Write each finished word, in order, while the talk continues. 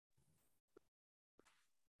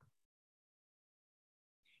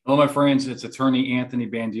Hello, my friends. It's attorney Anthony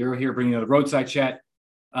Bandiero here, bringing you the roadside chat.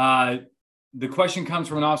 Uh, the question comes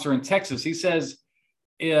from an officer in Texas. He says,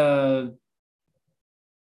 uh,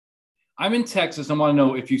 I'm in Texas. I want to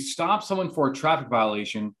know if you stop someone for a traffic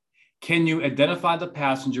violation, can you identify the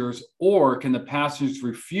passengers or can the passengers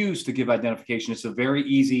refuse to give identification? It's a very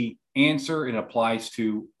easy answer. It applies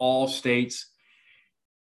to all states.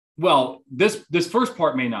 Well, this first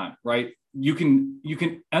part may not, right? You can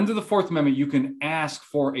under the Fourth Amendment, you can ask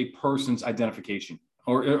for a person's identification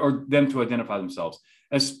or them to identify themselves.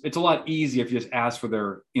 It's a lot easier if you just ask for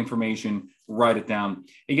their information, write it down.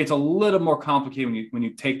 It gets a little more complicated when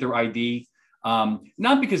you take their ID,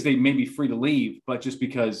 not because they may be free to leave, but just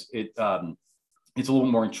because it's a little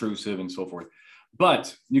more intrusive and so forth.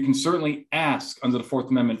 But you can certainly ask under the Fourth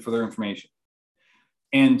Amendment for their information.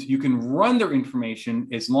 And you can run their information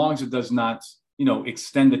as long as it does not,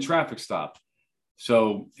 extend the traffic stop.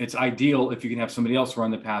 So it's ideal if you can have somebody else run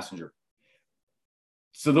the passenger.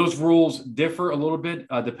 So those rules differ a little bit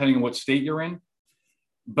depending on what state you're in.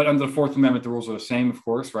 But under the Fourth Amendment, the rules are the same, of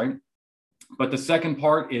course, right? But the second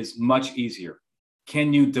part is much easier.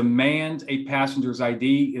 Can you demand a passenger's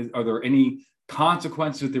ID? Are there any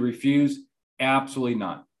consequences if they refuse? Absolutely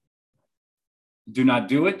not. Do not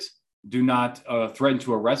do it. Do not threaten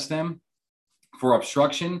to arrest them for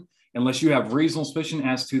obstruction unless you have reasonable suspicion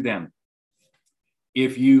as to them.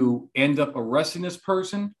 If you end up arresting this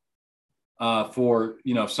person for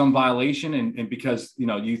some violation and because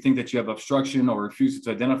you think that you have obstruction or refusal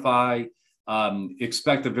to identify,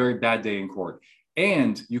 expect a very bad day in court.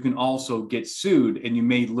 And you can also get sued and you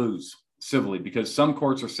may lose civilly because some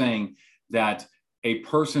courts are saying that a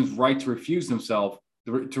person's right to refuse themselves,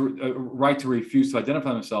 right to refuse to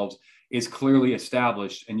identify themselves is clearly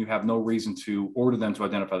established and you have no reason to order them to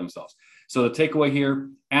identify themselves. So the takeaway here,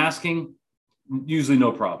 asking, usually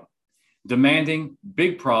no problem. Demanding,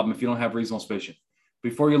 big problem if you don't have reasonable suspicion.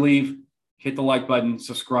 Before you leave, hit the like button,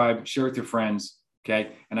 subscribe, share with your friends,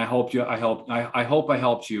 okay? And I hope I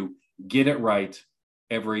helped you get it right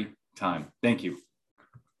every time. Thank you.